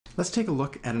Let's take a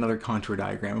look at another contour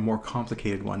diagram, a more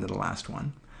complicated one than the last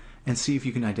one, and see if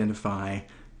you can identify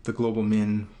the local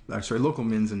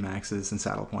mins and maxes and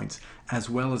saddle points, as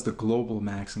well as the global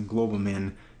max and global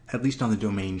min, at least on the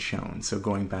domain shown. So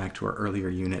going back to our earlier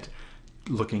unit,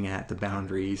 looking at the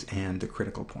boundaries and the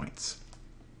critical points.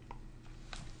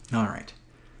 All right.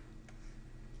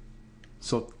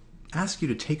 So I'll ask you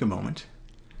to take a moment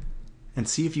and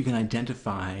see if you can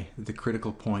identify the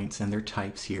critical points and their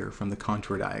types here from the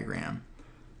contour diagram,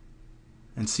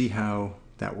 and see how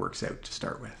that works out to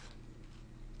start with.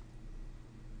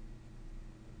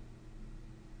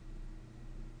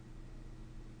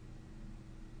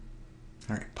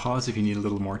 All right, pause if you need a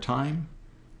little more time.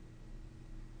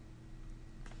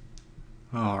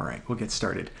 All right, we'll get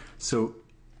started. So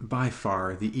by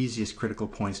far, the easiest critical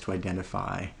points to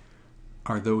identify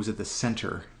are those at the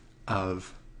center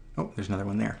of, oh, there's another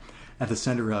one there, at the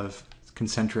center of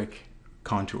concentric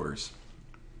contours.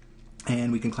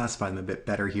 And we can classify them a bit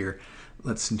better here.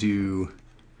 Let's do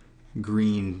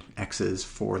green X's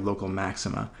for local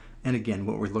maxima. And again,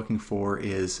 what we're looking for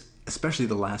is especially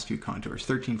the last few contours,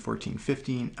 13, 14,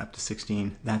 15, up to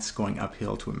 16, that's going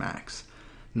uphill to a max.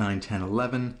 9, 10,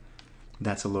 11,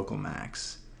 that's a local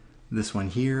max. This one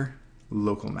here,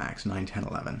 local max, 9, 10,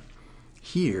 11.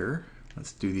 Here,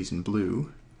 let's do these in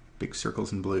blue, big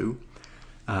circles in blue.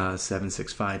 7,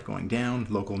 6, 5 going down,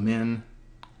 local min,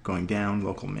 going down,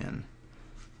 local min.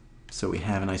 So we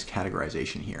have a nice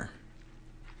categorization here.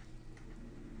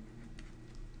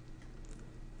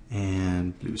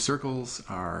 And blue circles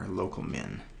are local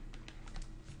min.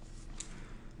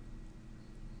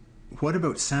 What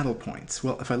about saddle points?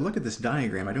 Well, if I look at this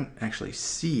diagram, I don't actually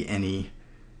see any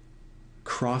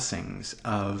crossings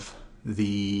of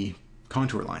the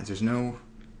contour lines. There's no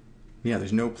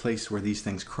place where these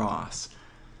things cross.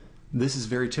 This is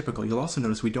very typical. You'll also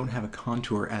notice we don't have a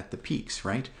contour at the peaks,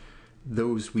 right?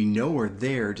 Those we know are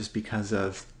there just because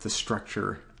of the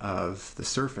structure of the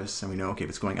surface, and we know, okay, if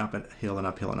it's going up a hill and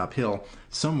uphill and uphill,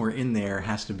 somewhere in there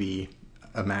has to be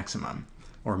a maximum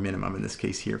or minimum in this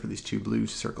case here for these two blue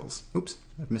circles. Oops,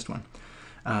 I've missed one.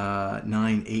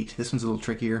 9, 8, this one's a little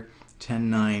trickier. 10,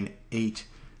 9, 8,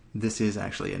 this is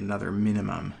actually another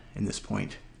minimum in this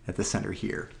point at the center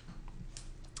here,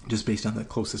 just based on the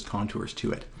closest contours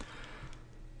to it.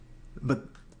 But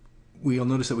we'll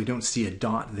notice that we don't see a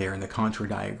dot there in the contour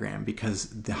diagram because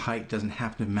the height doesn't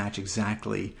happen to match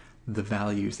exactly the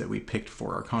values that we picked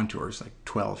for our contours, like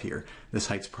 12 here. This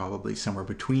height's probably somewhere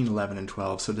between 11 and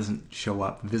 12, so it doesn't show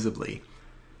up visibly.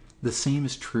 The same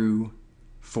is true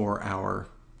for our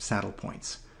saddle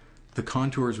points. The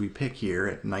contours we pick here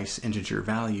at nice integer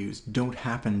values don't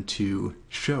happen to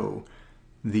show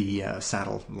the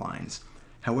saddle lines.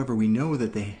 However, we know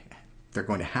that they're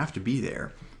going to have to be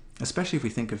there, especially if we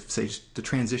think of, say, just the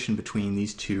transition between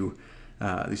these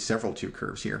several two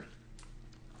curves here.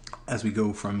 As we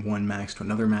go from one max to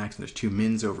another max, and there's two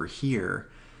mins over here,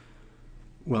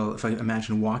 well, if I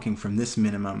imagine walking from this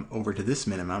minimum over to this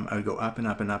minimum, I would go up and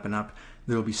up and up and up.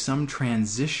 There will be some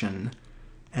transition,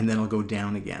 and then I'll go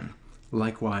down again.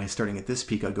 Likewise, starting at this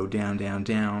peak, I'll go down, down,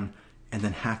 down, and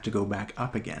then have to go back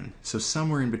up again. So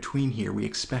somewhere in between here, we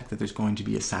expect that there's going to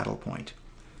be a saddle point.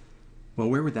 Well,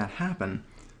 where would that happen?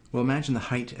 Well, imagine the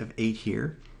height of 8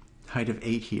 here, height of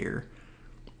 8 here,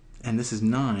 and this is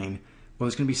 9. Well,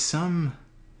 there's going to be some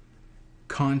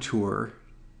contour,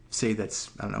 say that's,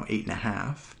 I don't know,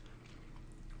 8.5,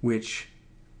 which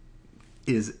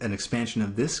is an expansion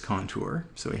of this contour,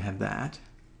 so we have that.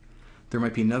 There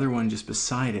might be another one just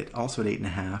beside it, also at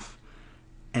 8.5,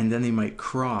 and then they might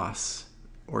cross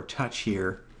or touch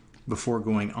here before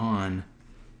going on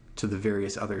to the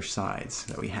various other sides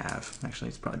that we have. Actually,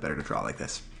 it's probably better to draw like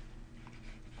this.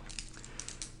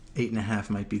 8.5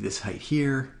 might be this height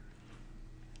here,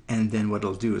 and then what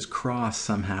it'll do is cross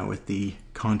somehow with the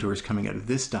contours coming out of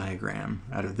this diagram,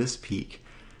 out of this peak.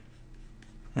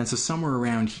 And so somewhere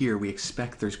around here we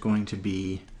expect there's going to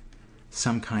be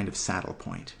some kind of saddle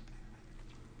point.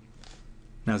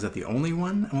 Now, is that the only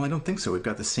one? Well, I don't think so. We've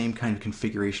got the same kind of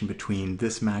configuration between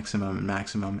this maximum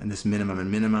and this minimum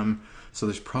and minimum, so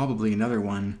there's probably another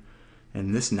one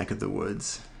in this neck of the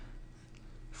woods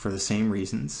for the same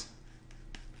reasons.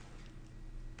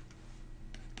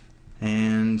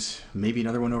 And maybe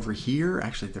another one over here.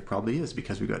 Actually, there probably is,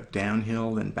 because we've got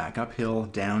downhill, then back uphill,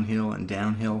 downhill, and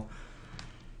downhill.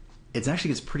 It actually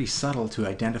gets pretty subtle to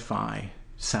identify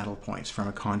saddle points from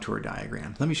a contour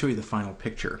diagram. Let me show you the final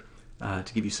picture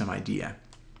to give you some idea.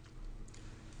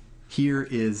 Here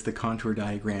is the contour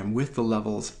diagram with the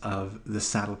levels of the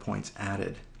saddle points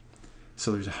added.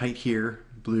 So there's a height here,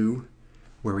 blue,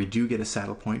 where we do get a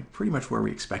saddle point, pretty much where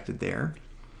we expected there.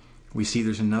 We see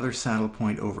there's another saddle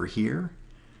point over here,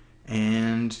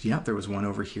 and yeah, there was one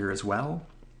over here as well.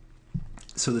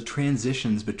 So the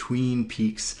transitions between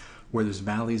peaks where there's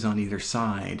valleys on either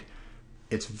side,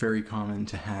 it's very common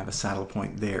to have a saddle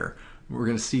point there. We're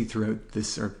going to see throughout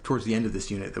this, or towards the end of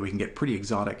this unit, that we can get pretty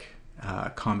exotic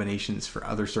combinations for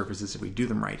other surfaces if we do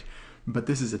them right. But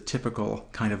this is a typical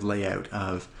kind of layout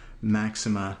of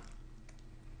maxima,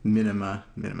 minima,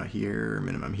 minima here,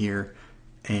 minimum here,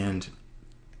 and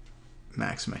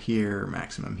maxima here,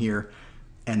 maximum here,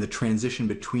 and the transition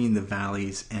between the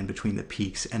valleys and between the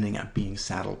peaks ending up being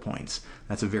saddle points.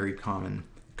 That's a very common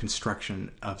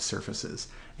construction of surfaces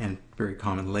and very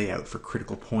common layout for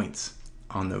critical points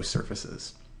on those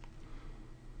surfaces.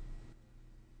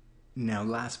 Now,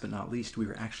 last but not least, we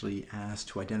were actually asked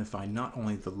to identify not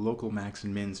only the local max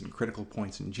and mins and critical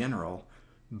points in general,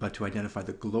 but to identify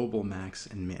the global max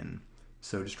and min.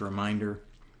 So just a reminder,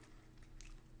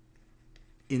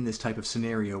 in this type of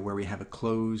scenario where we have a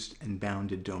closed and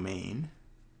bounded domain,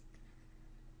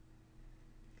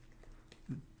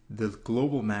 the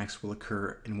global max will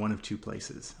occur in one of two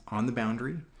places, on the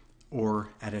boundary or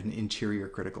at an interior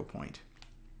critical point.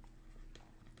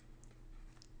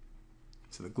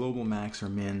 So the global max or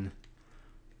min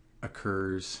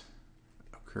occurs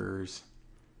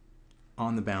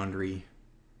on the boundary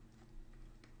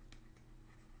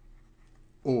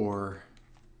or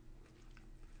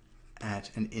at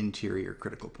an interior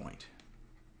critical point.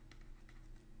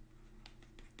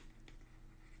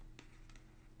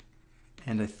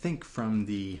 And I think from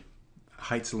the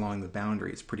heights along the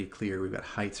boundary, it's pretty clear. We've got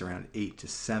heights around 8 to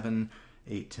 7,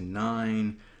 8 to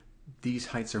 9. These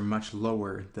heights are much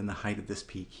lower than the height of this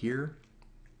peak here.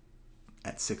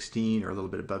 At 16 or a little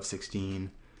bit above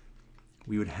 16,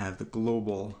 we would have the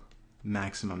global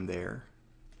maximum there.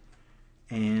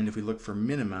 And if we look for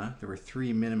minima, there were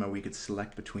 3 minima we could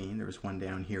select between. There was one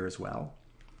down here as well.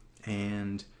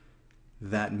 And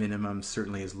that minimum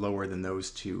certainly is lower than those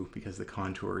two because the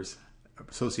contours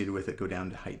associated with it go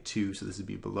down to height 2. So this would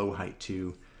be below height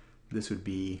 2. This would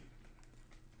be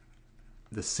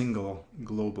the single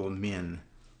global min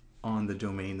on the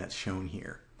domain that's shown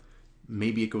here.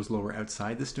 Maybe it goes lower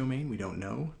outside this domain, we don't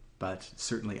know, but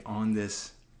certainly on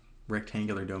this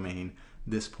rectangular domain,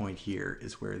 this point here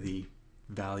is where the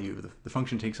value of the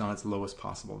function takes on its lowest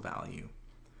possible value.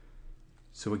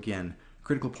 So again,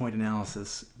 critical point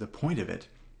analysis, the point of it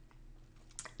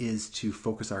is to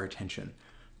focus our attention.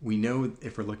 We know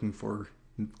if we're looking for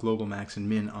global max and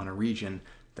min on a region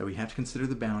that we have to consider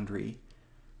the boundary,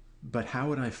 but how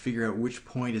would I figure out which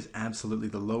point is absolutely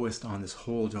the lowest on this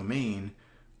whole domain?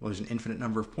 Well, there's an infinite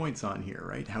number of points on here,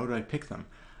 right? How do I pick them?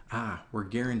 We're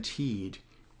guaranteed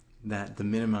that the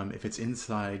minimum, if it's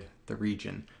inside the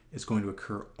region, is going to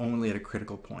occur only at a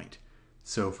critical point.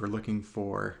 So if we're looking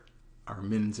for our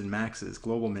mins and maxes,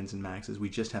 global mins and maxes, we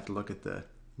just have to look at the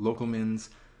local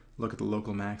mins, look at the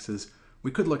local maxes.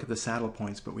 We could look at the saddle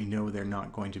points, but we know they're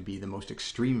not going to be the most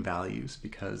extreme values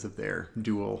because of their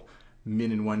dual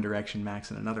min in one direction, max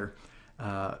in another.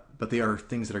 But they are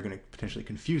things that are going to potentially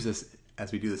confuse us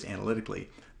as we do this analytically.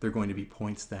 They're going to be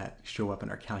points that show up in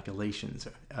our calculations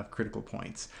of critical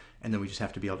points. And then we just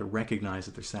have to be able to recognize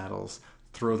that they're saddles,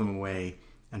 throw them away,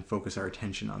 and focus our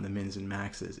attention on the mins and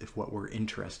maxes if what we're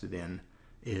interested in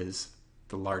is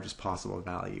the largest possible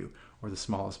value or the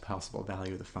smallest possible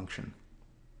value of the function.